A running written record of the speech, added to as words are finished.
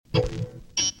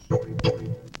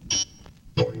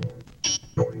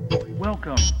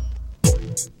Welcome.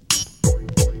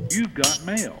 You've got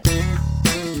mail.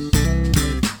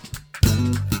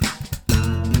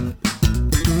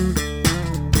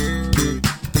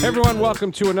 Hey everyone,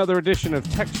 welcome to another edition of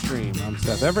TechStream. I'm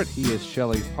Seth Everett. He is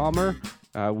Shelley Palmer.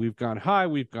 We've gone high,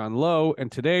 we've gone low,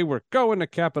 and today we're going to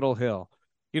Capitol Hill.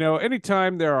 You know,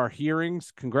 anytime there are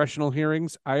hearings, congressional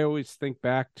hearings, I always think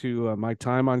back to my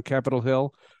time on Capitol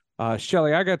Hill.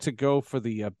 Shelley, I got to go for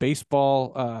the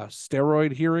baseball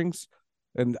steroid hearings,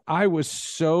 and I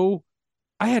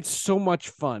had so much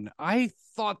fun. I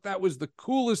thought that was the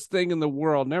coolest thing in the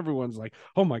world, and everyone's like,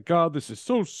 oh my God, this is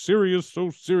so serious, so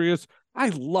serious. I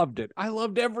loved it. I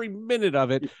loved every minute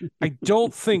of it. I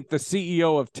don't think the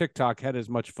CEO of TikTok had as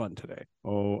much fun today.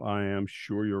 Oh, I am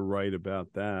sure you're right about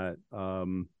that.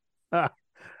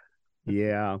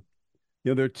 Yeah.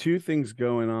 There are two things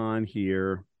going on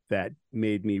here that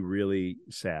made me really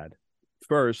sad.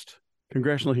 First,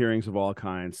 congressional hearings of all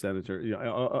kinds,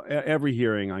 Senator, every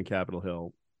hearing on Capitol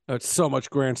Hill. It's so much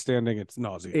grandstanding. It's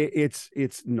nauseating.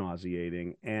 It's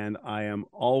nauseating. And I am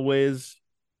always...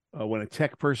 when a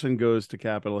tech person goes to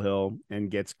Capitol Hill and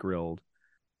gets grilled,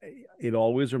 it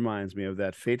always reminds me of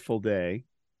that fateful day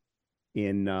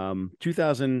in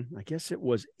 2000, I guess it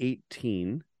was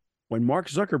 18, when Mark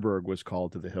Zuckerberg was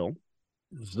called to the Hill.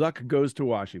 Zuck goes to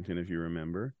Washington, if you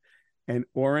remember, and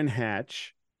Orrin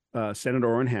Hatch, Senator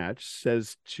Orrin Hatch,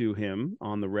 says to him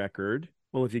on the record,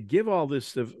 well, if you give all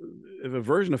this, if a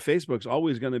version of Facebook's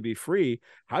always going to be free,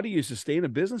 how do you sustain a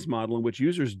business model in which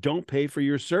users don't pay for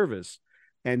your service?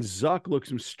 And Zuck looks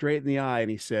him straight in the eye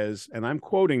and he says, and I'm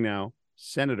quoting now,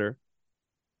 Senator,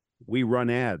 we run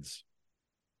ads.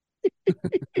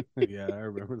 Yeah, I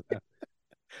remember that.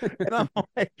 And I'm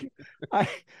like, I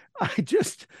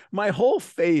just, my whole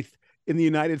faith in the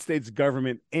United States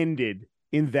government ended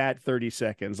in that 30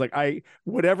 seconds. Like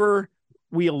whatever,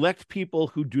 we elect people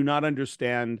who do not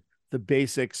understand the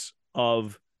basics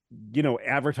of,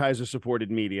 advertiser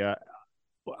supported media.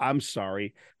 I'm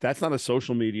sorry. That's not a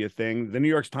social media thing. The New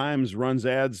York Times runs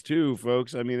ads too,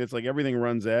 folks. I mean, it's like everything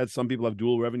runs ads. Some people have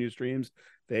dual revenue streams.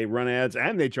 They run ads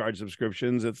and they charge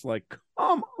subscriptions. It's like,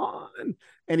 come on.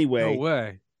 Anyway. No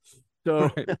way.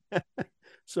 So, right.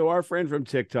 So our friend from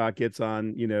TikTok gets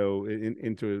on,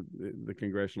 into the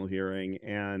congressional hearing.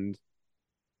 And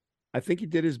I think he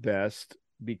did his best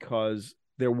because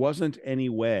there was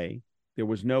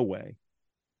no way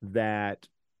that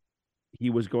he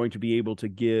was going to be able to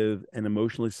give an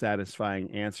emotionally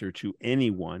satisfying answer to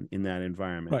anyone in that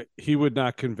environment. Right. He was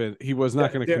not going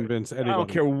to convince anyone. I don't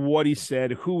care what he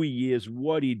said, who he is,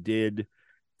 what he did.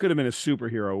 Could have been a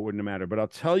superhero. It wouldn't have mattered. But I'll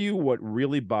tell you what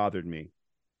really bothered me.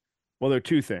 Well, there are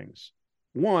two things.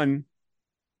 One,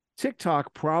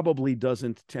 TikTok probably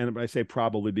doesn't tend, I say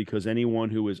probably because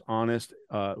anyone who is honest,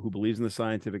 who believes in the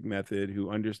scientific method,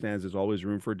 who understands there's always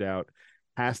room for doubt,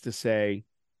 has to say,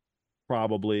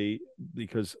 probably,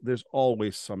 because there's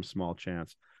always some small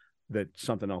chance that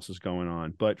something else is going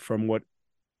on. But from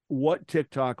what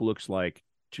TikTok looks like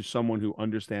to someone who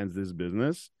understands this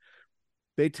business,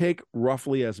 they take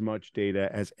roughly as much data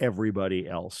as everybody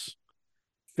else.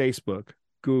 Facebook,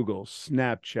 Google,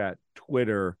 Snapchat,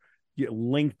 Twitter,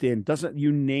 LinkedIn,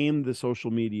 you name the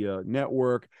social media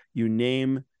network, you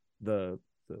name the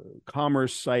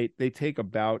commerce site, they take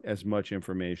about as much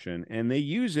information and they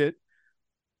use it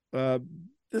the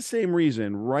same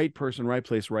reason: right person, right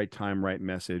place, right time, right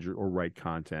message, or right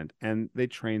content, and they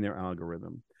train their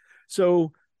algorithm.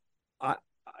 So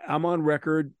I'm on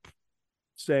record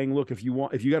saying, look, if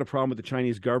you got a problem with the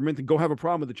Chinese government, then go have a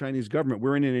problem with the Chinese government.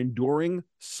 We're in an enduring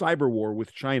cyber war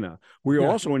with China. We're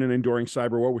also in an enduring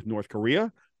cyber war with North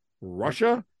Korea,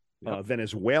 Russia,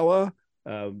 Venezuela,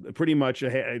 pretty much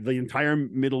the entire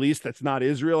Middle East that's not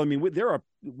Israel. I mean,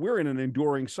 we're in an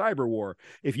enduring cyber war.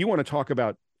 If you want to talk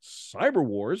about cyber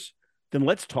wars, then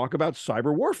let's talk about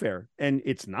cyber warfare. And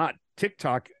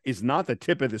TikTok is not the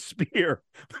tip of the spear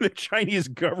for the Chinese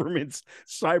government's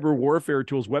cyber warfare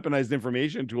tools, weaponized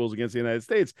information tools against the United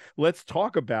States. Let's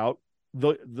talk about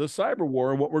the cyber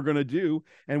war and what we're going to do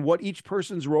and what each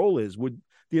person's role is. Would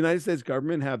the United States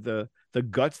government have the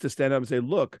guts to stand up and say,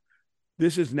 look,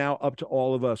 this is now up to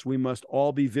all of us. We must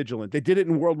all be vigilant. They did it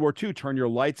in World War II. Turn your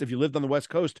lights. If you lived on the West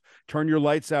Coast, turn your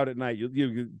lights out at night.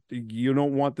 You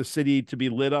don't want the city to be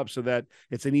lit up so that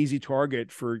it's an easy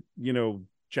target for,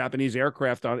 Japanese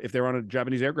aircraft if they're on a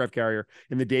Japanese aircraft carrier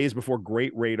in the days before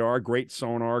great radar, great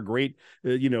sonar, great,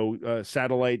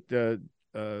 satellite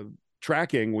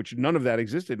tracking, which none of that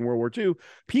existed in World War II.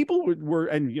 People were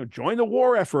join the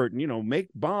war effort and, make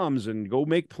bombs and go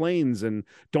make planes and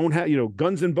don't have,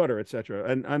 guns and butter, etc.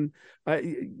 And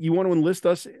you want to enlist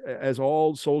us as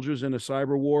all soldiers in a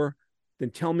cyber war? then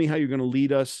tell me how you're going to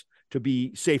lead us to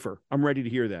be safer. I'm ready to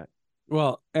hear that.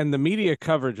 Well, and the media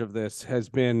coverage of this has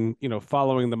been,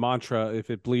 following the mantra, if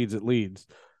it bleeds, it leads,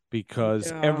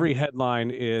 because every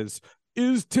headline is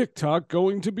TikTok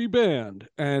going to be banned?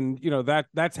 And,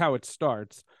 that's how it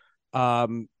starts.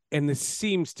 And this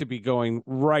seems to be going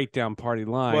right down party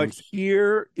lines. But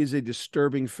here is a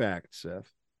disturbing fact,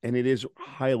 Seth, and it is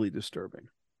highly disturbing.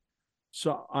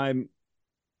 So I'm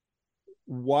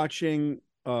watching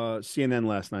CNN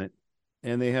last night,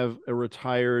 and they have a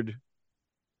retired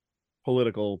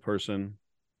political person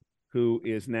who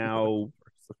is now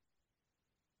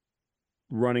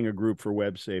running a group for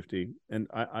web safety, and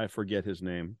I forget his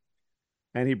name.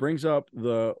 And he brings up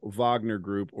the Wagner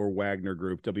Group or Wagner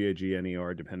Group,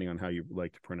 Wagner, depending on how you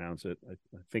like to pronounce it. I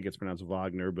think it's pronounced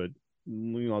Wagner, but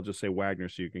I'll just say Wagner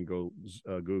so you can go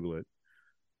Google it.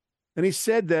 And he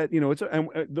said that, it's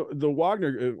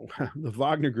the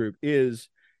Wagner Group is,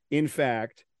 in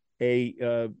fact,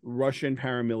 a Russian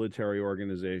paramilitary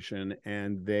organization,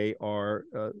 and they are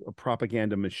a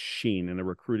propaganda machine and a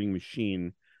recruiting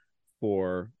machine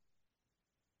for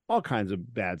all kinds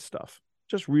of bad stuff.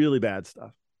 Just really bad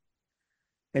stuff.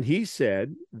 And he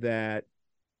said that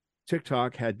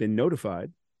TikTok had been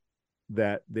notified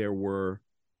that there were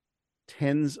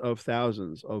tens of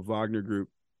thousands of Wagner Group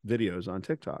videos on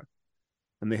TikTok,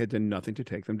 and they had done nothing to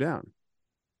take them down.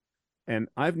 And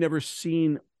I've never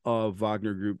seen a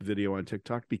Wagner Group video on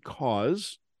TikTok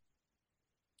because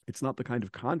it's not the kind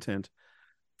of content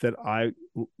that I,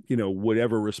 would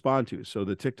ever respond to. So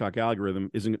the TikTok algorithm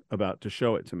isn't about to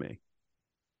show it to me.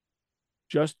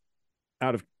 Just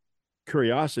out of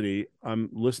curiosity, I'm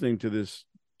listening to this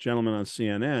gentleman on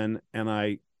CNN, and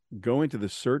I go into the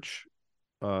search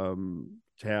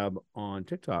tab on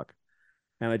TikTok,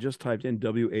 and I just typed in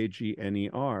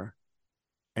Wagner,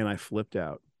 and I flipped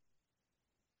out.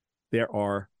 There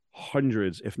are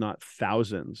hundreds, if not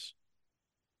thousands,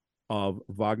 of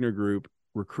Wagner Group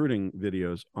recruiting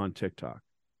videos on TikTok.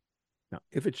 Now,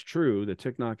 if it's true that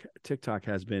TikTok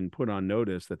has been put on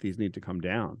notice that these need to come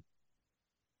down,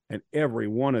 and every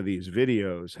one of these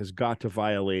videos has got to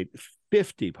violate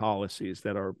 50 policies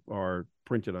that are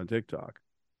printed on TikTok,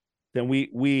 then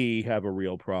we have a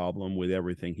real problem with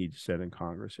everything he said in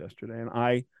Congress yesterday. And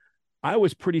I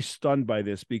was pretty stunned by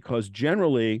this because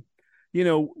generally,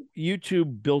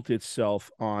 YouTube built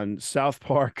itself on South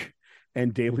Park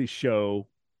and Daily Show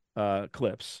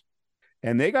clips,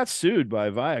 and they got sued by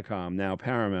Viacom, now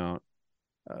Paramount,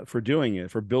 for doing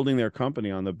it, for building their company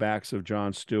on the backs of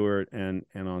Jon Stewart and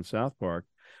on South Park.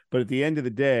 But at the end of the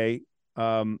day,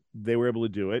 they were able to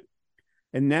do it.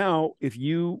 And now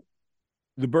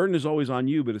the burden is always on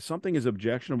you, but if something is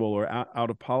objectionable or out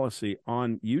of policy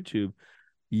on YouTube,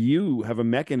 you have a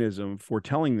mechanism for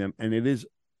telling them, and it is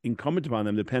incumbent upon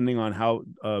them, depending on how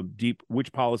deep,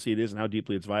 which policy it is and how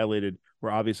deeply it's violated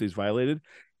or obviously it's violated,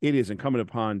 it is incumbent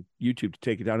upon YouTube to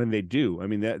take it down. And they do. I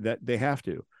mean, that they have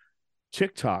to.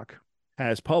 TikTok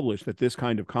has published that this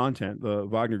kind of content, the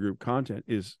Wagner Group content,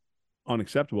 is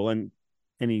unacceptable, and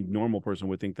any normal person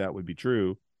would think that would be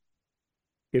true.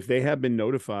 If they have been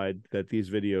notified that these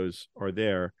videos are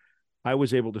there, I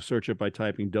was able to search it by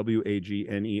typing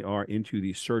Wagner into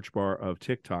the search bar of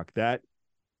TikTok. That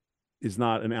is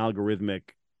not an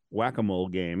algorithmic whack-a-mole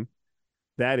game.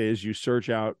 That is, you search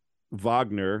out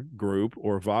Wagner Group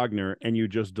or Wagner and you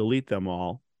just delete them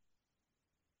all,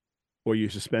 or you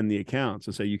suspend the accounts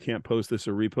and say you can't post this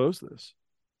or repost this.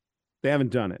 They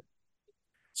haven't done it.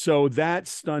 So that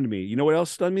stunned me. You know what else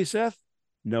stunned me, Seth?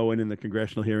 No one in the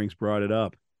congressional hearings brought it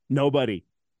up. Nobody.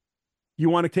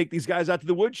 You want to take these guys out to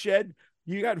the woodshed?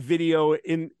 You got video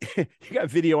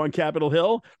on Capitol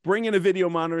Hill. Bring in a video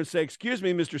monitor and say, "Excuse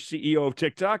me, Mr. CEO of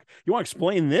TikTok, you want to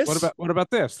explain this? What about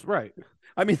this?" Right.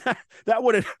 I mean, that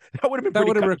would have been that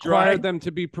would have required them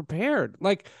to be prepared.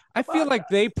 Like, I feel like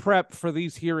they prep for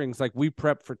these hearings like we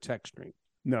prep for TechStream.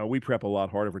 No, we prep a lot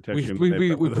harder for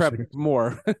TechStream. We prep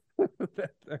more.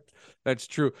 That's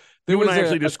true. There was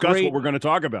actually discuss what we're going to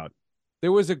talk about.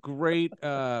 There was a great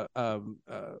little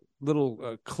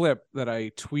clip that I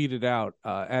tweeted out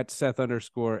at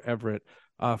Seth_Everett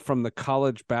from the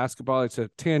college basketball. It's a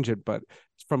tangent, but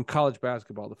it's from college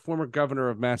basketball. The former governor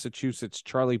of Massachusetts,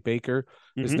 Charlie Baker,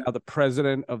 is now the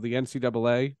president of the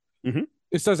NCAA. Mm-hmm.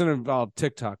 This doesn't involve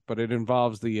TikTok, but it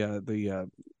involves the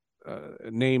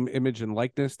name, image, and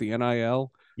likeness, the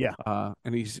NIL. Yeah.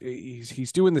 And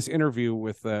he's doing this interview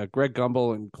with Greg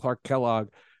Gumbel and Clark Kellogg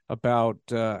about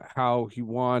how he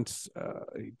wants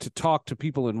to talk to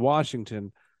people in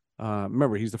Washington.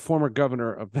 Remember, he's the former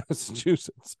governor of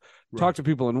Massachusetts. Right. Talk to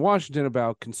people in Washington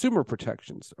about consumer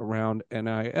protections around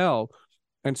NIL.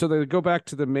 And so they go back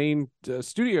to the main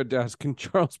studio desk, and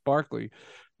Charles Barkley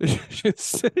is just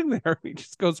sitting there. And he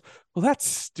just goes, "Well, that's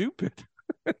stupid."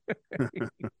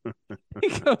 he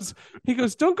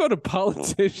goes, "Don't go to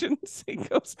politicians." He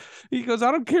goes,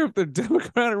 "I don't care if they're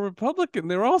Democrat or Republican.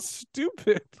 They're all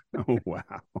stupid." Oh, wow.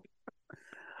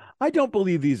 I don't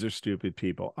believe these are stupid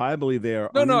people. I believe they are.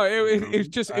 No. It was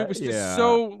just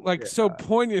so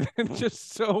poignant and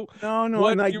just so. No.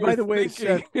 What And you by were the way,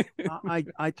 Seth,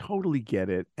 thinking. I totally get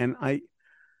it. And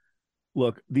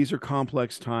look, these are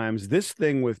complex times. This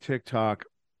thing with TikTok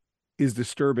is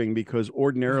disturbing because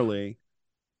ordinarily,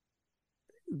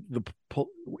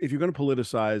 if you're going to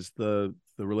politicize the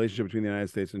relationship between the United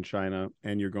States and China,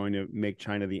 and you're going to make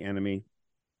China the enemy,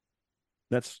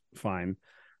 that's fine.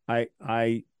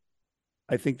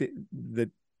 I think that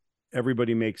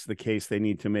everybody makes the case they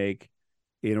need to make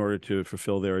in order to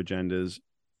fulfill their agendas.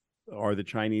 Are the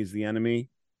Chinese the enemy?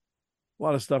 A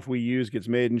lot of stuff we use gets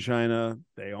made in China.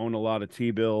 They own a lot of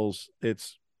T-bills.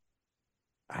 It's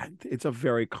a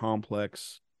very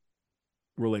complex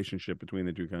relationship between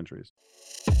the two countries.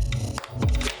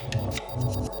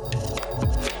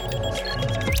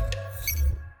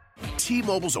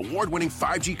 T-Mobile's award-winning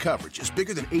 5G coverage is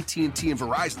bigger than AT&T and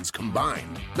Verizon's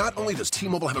combined. Not only does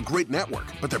T-Mobile have a great network,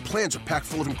 but their plans are packed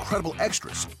full of incredible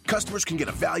extras. Customers can get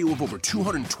a value of over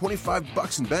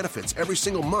 $225 in benefits every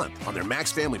single month on their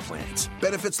Max family plans.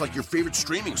 Benefits like your favorite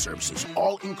streaming services,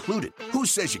 all included. Who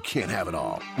says you can't have it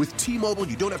all? With T-Mobile,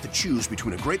 you don't have to choose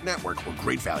between a great network or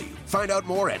great value. Find out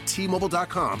more at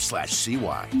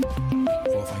T-Mobile.com/CY.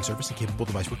 Qualifying service and capable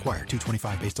device required.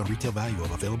 $225 based on retail value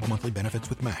of available monthly benefits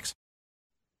with Max.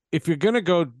 If you're going to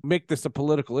go make this a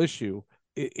political issue,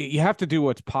 you have to do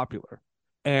what's popular.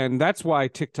 And that's why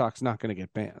TikTok's not going to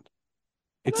get banned.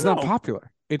 It's not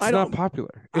popular. It's not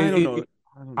popular. I don't know.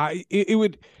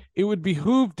 It would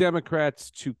behoove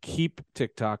Democrats to keep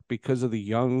TikTok because of the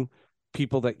young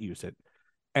people that use it.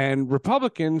 And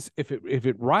Republicans, if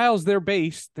it riles their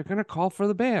base, they're going to call for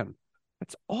the ban.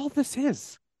 That's all this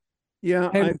is. Yeah.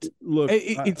 And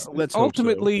let's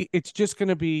ultimately, it's just going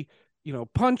to be,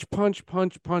 punch,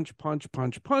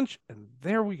 and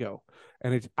there we go.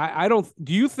 And I don't.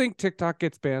 Do you think TikTok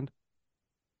gets banned?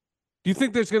 Do you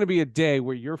think there's going to be a day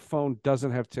where your phone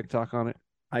doesn't have TikTok on it?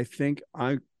 I think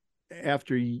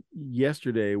after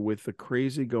yesterday, with the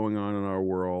crazy going on in our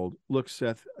world, look,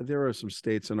 Seth, there are some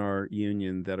states in our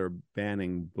union that are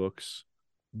banning books.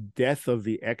 Death of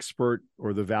the expert,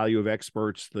 or the value of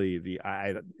experts, the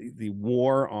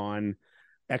war on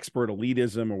expert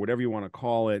elitism, or whatever you want to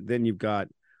call it. Then you've got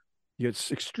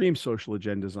extreme social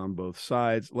agendas on both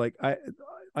sides. Like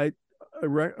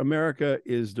America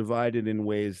is divided in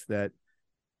ways that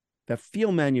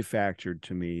feel manufactured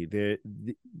to me.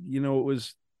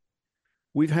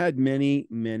 We've had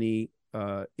many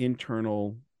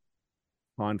internal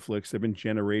conflicts. There have been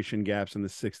generation gaps in the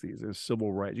 60s. There's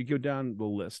civil rights. You go down the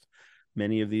list.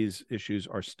 Many of these issues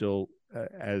are still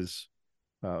as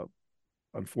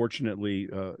unfortunately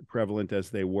prevalent as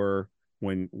they were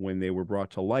when they were brought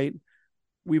to light.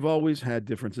 We've always had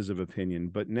differences of opinion,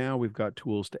 but now we've got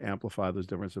tools to amplify those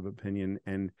differences of opinion.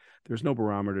 And there's no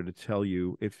barometer to tell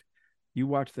you. If you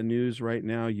watch the news right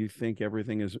now, you think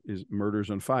everything is murders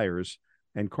and fires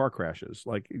and car crashes.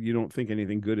 Like, you don't think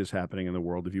anything good is happening in the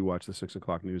world if you watch the 6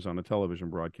 o'clock news on a television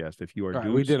broadcast. If you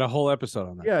are we did a whole episode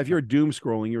on that. Yeah, if you're doom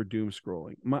scrolling, you're doom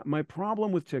scrolling. My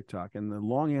problem with TikTok, and the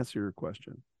long answer to your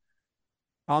question,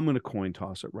 I'm going to coin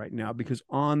toss it right now, because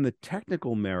on the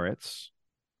technical merits,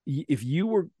 if you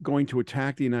were going to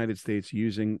attack the United States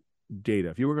using data,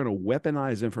 if you were going to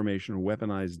weaponize information or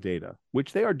weaponize data,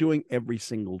 which they are doing every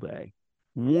single day,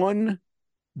 one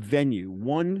venue,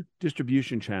 one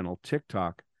distribution channel,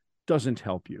 TikTok, doesn't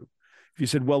help you. If you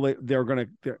said, well,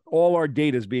 all our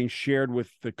data is being shared with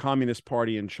the Communist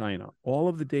Party in China, all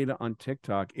of the data on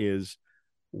TikTok is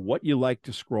what you like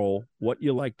to scroll, what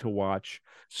you like to watch.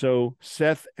 So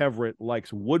Seth Everett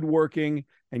likes woodworking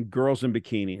and girls in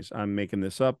bikinis. I'm making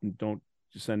this up. Don't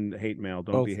send hate mail.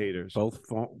 Don't be haters.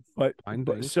 But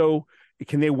so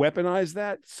can they weaponize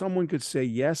that? Someone could say,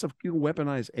 yes, if you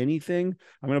weaponize anything,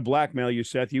 I'm going to blackmail you,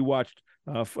 Seth. You watched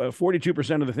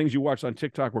 42% of the things you watched on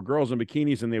TikTok were girls in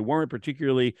bikinis, and they weren't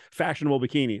particularly fashionable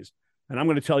bikinis. And I'm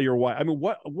going to tell you why. I mean,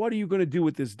 what are you going to do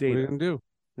with this data? What are you going to do?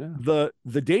 Yeah.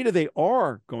 The data they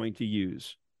are going to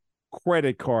use,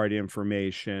 credit card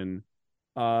information,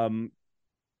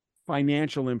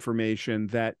 financial information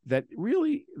that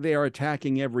really they are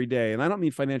attacking every day. And I don't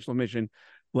mean financial information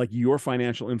like your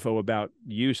financial info about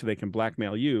you so they can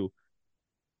blackmail you.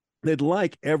 They'd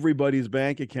like everybody's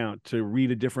bank account to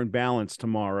read a different balance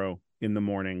tomorrow in the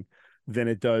morning than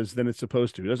it's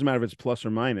supposed to. It doesn't matter if it's plus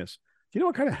or minus. Do you know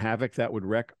what kind of havoc that would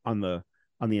wreak on the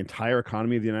entire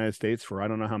economy of the United States for I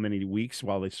don't know how many weeks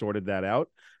while they sorted that out?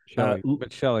 Shelley,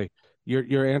 but Shelley,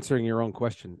 you're answering your own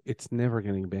question. It's never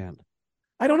getting banned.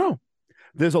 I don't know.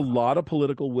 There's a lot of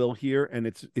political will here, and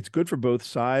it's good for both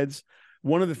sides.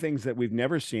 One of the things that we've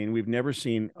never seen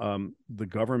the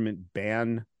government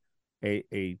ban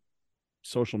a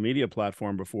social media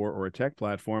platform before, or a tech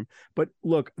platform. But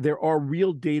look, there are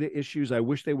real data issues. I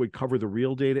wish they would cover the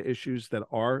real data issues that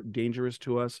are dangerous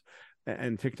to us.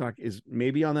 And TikTok is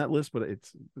maybe on that list, but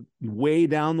it's way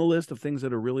down the list of things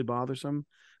that are really bothersome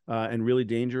and really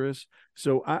dangerous.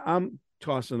 So I'm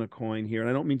tossing a coin here, and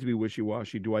I don't mean to be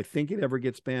wishy-washy. Do I think it ever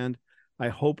gets banned? I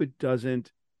hope it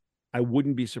doesn't. I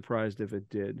wouldn't be surprised if it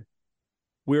did.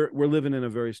 We're living in a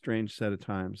very strange set of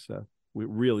times. We're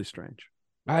really strange.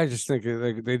 I just think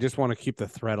they just want to keep the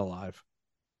thread alive.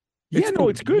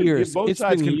 It's good. Years. It's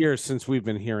been years since we've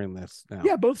been hearing this now.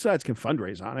 Yeah, both sides can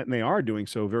fundraise on it, and they are doing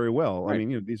so very well. Right. I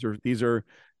mean, these are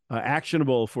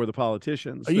actionable for the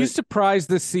politicians. Are you surprised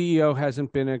the CEO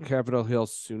hasn't been at Capitol Hill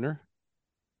sooner?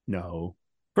 No.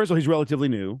 First of all, he's relatively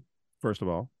new, first of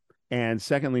all. And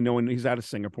secondly, he's out of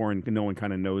Singapore, and no one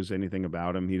kind of knows anything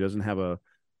about him. He doesn't have a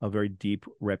very deep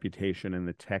reputation in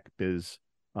the tech biz.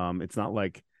 It's not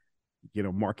like,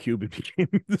 Mark Cuban became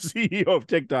the CEO of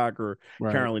TikTok, or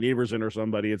right. Carolyn Everson or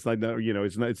somebody. It's like,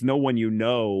 it's no one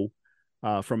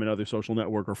from another social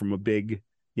network or from a big,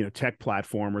 tech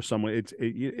platform or someone.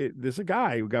 There's a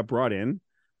guy who got brought in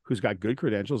who's got good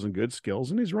credentials and good skills,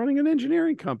 and he's running an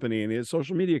engineering company and a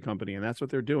social media company, and that's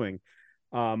what they're doing.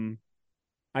 Look,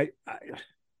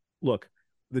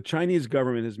 the Chinese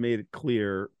government has made it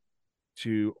clear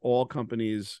to all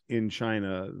companies in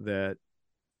China that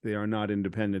they are not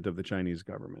independent of the Chinese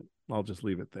government. I'll just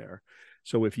leave it there.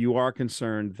 So if you are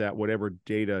concerned that whatever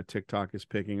data TikTok is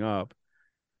picking up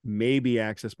may be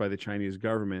accessed by the Chinese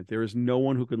government, there is no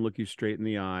one who can look you straight in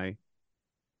the eye,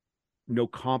 no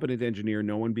competent engineer,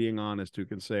 no one being honest who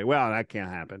can say, well, that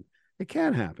can't happen. It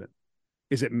can happen.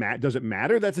 Does it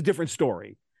matter? That's a different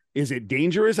story. Is it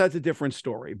dangerous? That's a different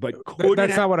story. But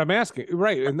that's not what I'm asking.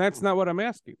 Right. And that's not what I'm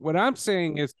asking. What I'm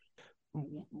saying is,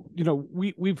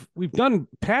 we've done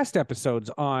past episodes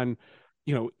on,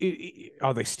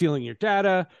 are they stealing your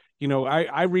data?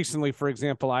 I recently, for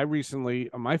example,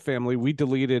 my family, we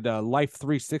deleted Life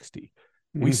 360.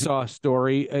 We saw a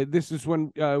story. This is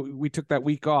when we took that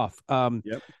week off.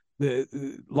 Yep. The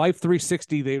Life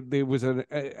 360, there was an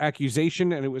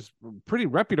accusation, and it was a pretty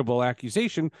reputable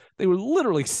accusation. They were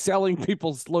literally selling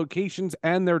people's locations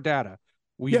and their data.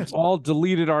 We all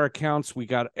deleted our accounts. We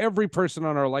got every person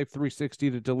on our Life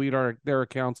 360 to delete their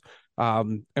accounts,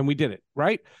 and we did it,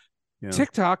 right? Yeah.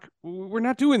 TikTok, we're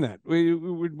not doing that.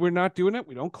 We're not doing it.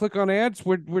 We don't click on ads.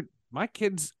 My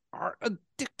kids are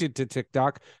addicted to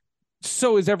TikTok.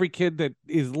 So is every kid that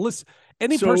is listening.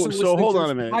 So hold on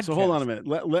a minute.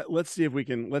 Let's see if we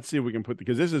can put,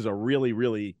 because this is a really,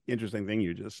 really interesting thing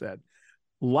you just said.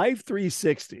 Life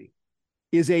 360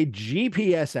 is a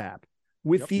GPS app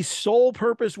with the sole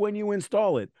purpose, when you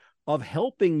install it, of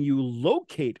helping you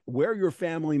locate where your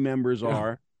family members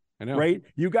are. I know. Right?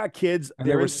 You got kids. And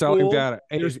they were selling data.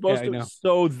 They're supposed to.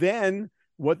 So then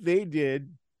what they did,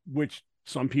 which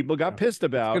some people got pissed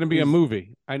about. It's going to be a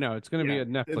movie. I know. It's going to be a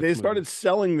Netflix They started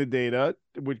selling the data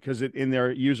because in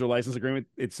their user license agreement,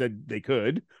 it said they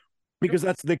could, because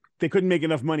they couldn't make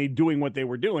enough money doing what they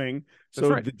were doing. So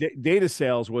right. The data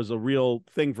sales was a real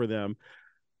thing for them.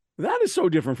 That is so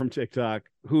different from TikTok,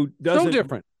 who doesn't. So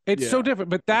different. It's so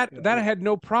different, but that I had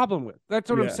no problem with.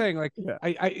 That's what I'm saying. Like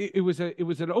it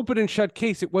was an open and shut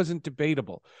case. It wasn't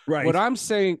debatable. Right. What I'm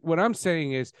saying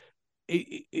is,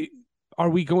 are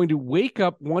we going to wake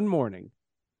up one morning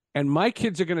and my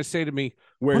kids are going to say to me,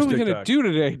 what are we going to do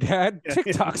today, Dad?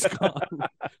 TikTok's gone.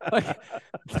 Like,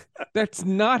 that's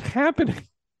not happening.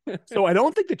 So I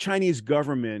don't think the Chinese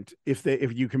government, if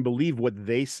you can believe what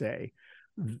they say,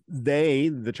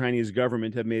 the Chinese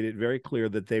government have made it very clear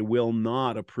that they will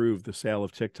not approve the sale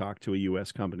of TikTok to a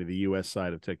U.S. company, the U.S.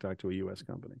 side of TikTok to a U.S.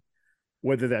 company.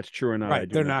 Whether that's true or not,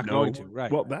 right. They're not going to.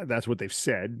 Right. Well, that's what they've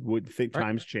said.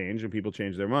 Times change and people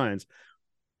change their minds.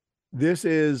 This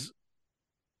is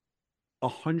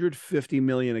 150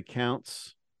 million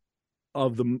accounts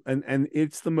of them, and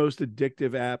it's the most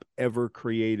addictive app ever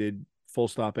created. Full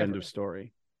stop. End of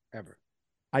story. Ever.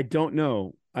 I don't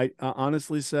know. I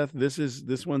honestly, Seth,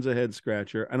 this one's a head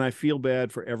scratcher, and I feel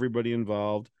bad for everybody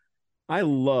involved. I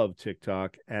love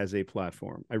TikTok as a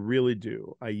platform. I really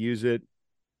do. I use it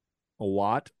a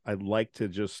lot. I'd like to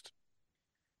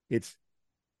it's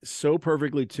so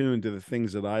perfectly tuned to the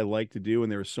things that I like to do,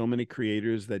 and there are so many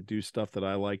creators that do stuff that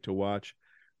I like to watch.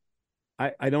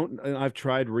 I don't. I've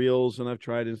tried Reels and I've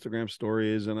tried Instagram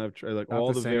Stories and I've tried like Not all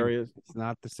the the same. various. It's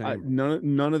not the same.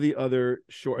 None of the other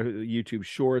short YouTube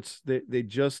Shorts. They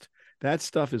just, that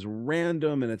stuff is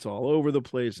random and it's all over the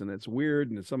place and it's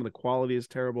weird and some of the quality is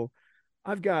terrible.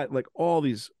 I've got like all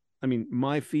these. I mean,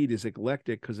 my feed is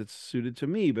eclectic because it's suited to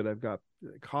me, but I've got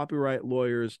copyright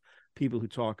lawyers, people who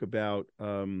talk about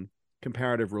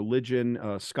comparative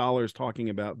religion, scholars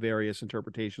talking about various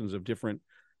interpretations of different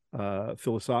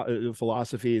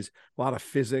philosophies, a lot of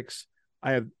physics.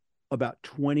 I have about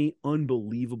 20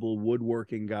 unbelievable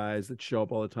woodworking guys that show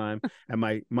up all the time.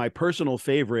 And my personal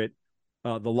favorite,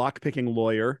 the lockpicking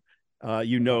lawyer. That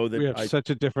we have such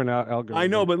a different algorithm. I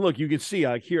know, but look, you can see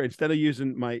here, instead of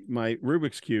using my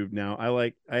Rubik's Cube now,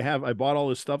 I bought all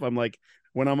this stuff. I'm like,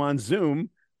 when I'm on Zoom,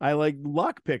 I like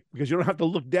lockpick because you don't have to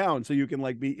look down, so you can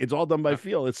it's all done by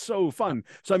feel. It's so fun.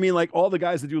 So I mean, like all the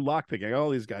guys that do lockpicking,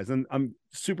 all these guys, and I'm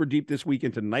super deep this week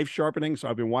into knife sharpening. So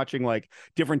I've been watching like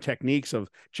different techniques of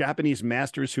Japanese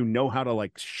masters who know how to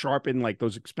like sharpen like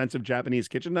those expensive Japanese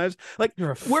kitchen knives. Like,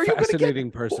 You're a where are you fascinating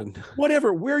person.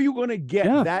 Whatever. Where are you going to get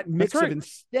that mix of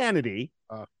insanity?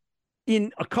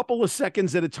 In a couple of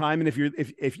seconds at a time, and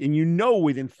if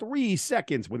within 3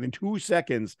 seconds, within 2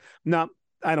 seconds, no,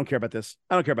 I don't care about this.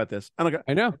 I don't care about this.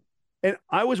 I know. And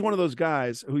I was one of those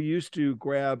guys who used to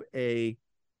grab an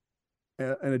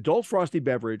adult frosty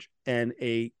beverage and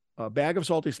a bag of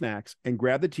salty snacks and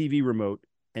grab the TV remote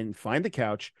and find the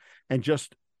couch and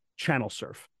just channel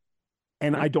surf.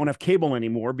 And I don't have cable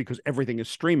anymore because everything is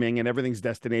streaming and everything's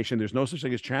destination. There's no such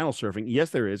thing as channel surfing. Yes,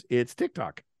 there is. It's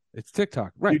TikTok. It's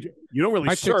TikTok, right? You don't really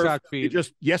My surf. TikTok feed. You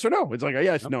just yes or no. It's like a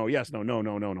yes, no, yes, no, no,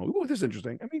 no, no, no. Ooh, this is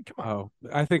interesting. I mean, come on. Oh,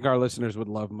 I think our listeners would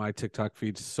love my TikTok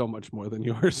feed so much more than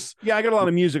yours. Yeah, I got a lot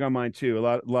of music on mine too. A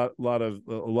lot of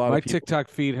my TikTok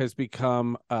feed has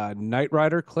become Knight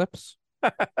Rider clips.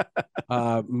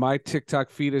 My TikTok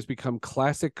feed has become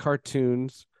classic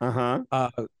cartoons.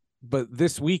 But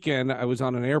this weekend I was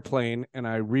on an airplane and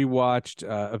I rewatched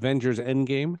Avengers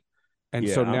Endgame. And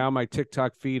so now my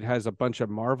TikTok feed has a bunch of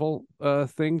Marvel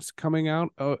things coming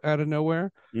out of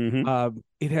nowhere.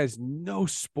 It has no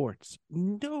sports.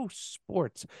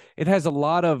 It has a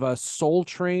lot of Soul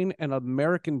Train and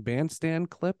American Bandstand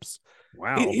clips.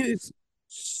 Wow. It is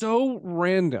so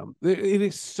random. It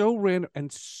is so random and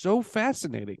so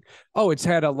fascinating. Oh, it's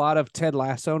had a lot of Ted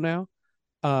Lasso now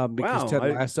because Ted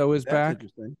Lasso is back.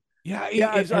 Interesting.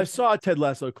 Yeah, I saw a Ted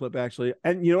Lasso clip actually,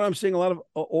 and you know what? I'm seeing a lot of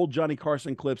old Johnny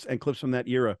Carson clips and clips from that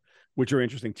era, which are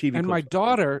interesting. TV and clips.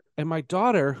 my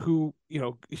daughter, who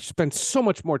spends so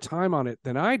much more time on it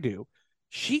than I do,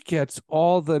 she gets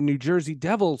all the New Jersey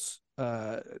Devils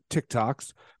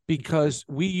TikToks because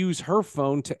we use her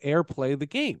phone to AirPlay the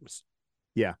games.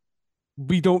 Yeah,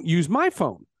 we don't use my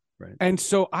phone, right? And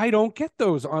so I don't get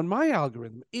those on my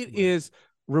algorithm. It is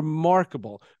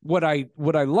remarkable. What I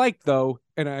like though,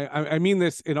 and I mean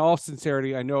this in all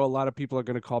sincerity, I know a lot of people are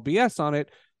going to call BS on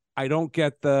it. I don't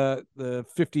get the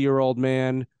 50-year-old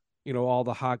man, all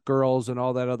the hot girls and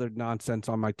all that other nonsense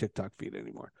on my TikTok feed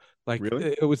anymore. Like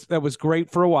really? that was great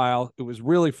for a while. It was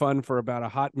really fun for about a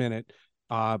hot minute.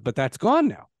 But that's gone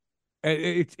now.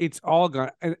 It's all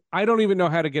gone. And I don't even know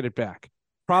how to get it back.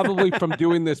 Probably from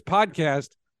doing this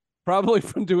podcast.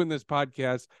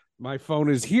 My phone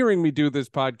is hearing me do this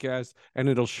podcast, and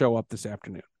it'll show up this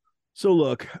afternoon. So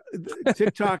look,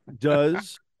 TikTok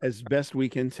does, as best we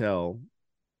can tell,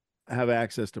 have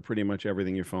access to pretty much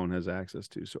everything your phone has access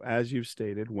to. So as you've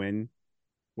stated, when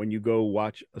you go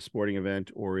watch a sporting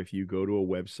event or if you go to a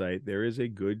website, there is a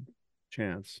good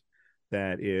chance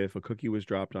that if a cookie was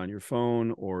dropped on your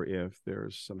phone or if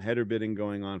there's some header bidding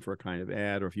going on for a kind of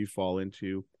ad, or if you fall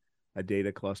into a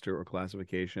data cluster or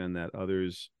classification that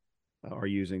others are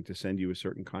using to send you a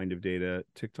certain kind of data,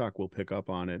 TikTok will pick up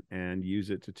on it and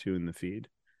use it to tune the feed.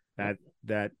 That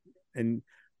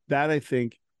I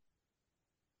think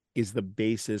is the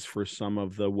basis for some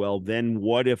of the, well, then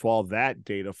what if all that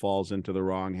data falls into the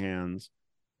wrong hands?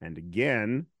 And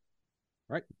again,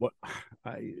 right? What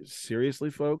seriously,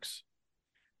 folks,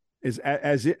 is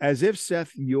as if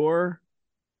Seth, your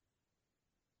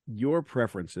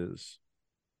preferences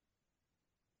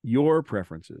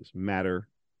matter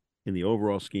in the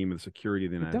overall scheme of the security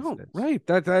of the United States. Right.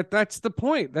 That's the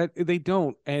point, that they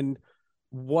don't. And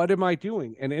what am I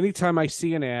doing? And anytime I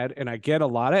see an ad, and I get a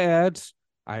lot of ads,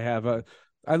 I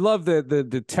love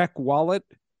the tech wallet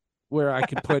where I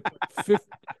can put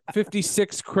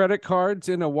 56 credit cards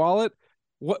in a wallet.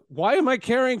 Why am I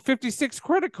carrying 56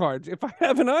 credit cards if I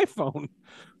have an iPhone?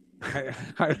 I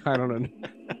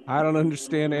don't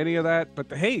understand any of that.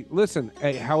 But hey, listen,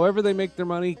 however they make their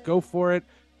money, go for it.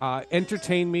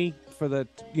 Entertain me, for the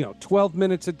 12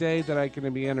 minutes a day that I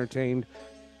can be entertained.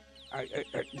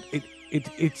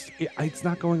 It's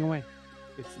not going away.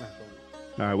 It's not going away.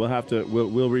 All right,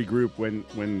 we'll regroup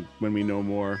when we know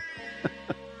more.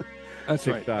 That's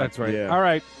TikTok, right. That's right. yeah. All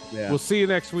right. Yeah. We'll see you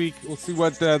next week. We'll see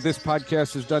what this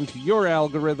podcast has done to your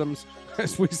algorithms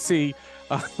as we see.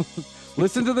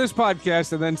 Listen to this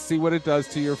podcast and then see what it does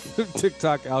to your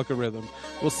TikTok algorithm.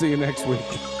 We'll see you next week.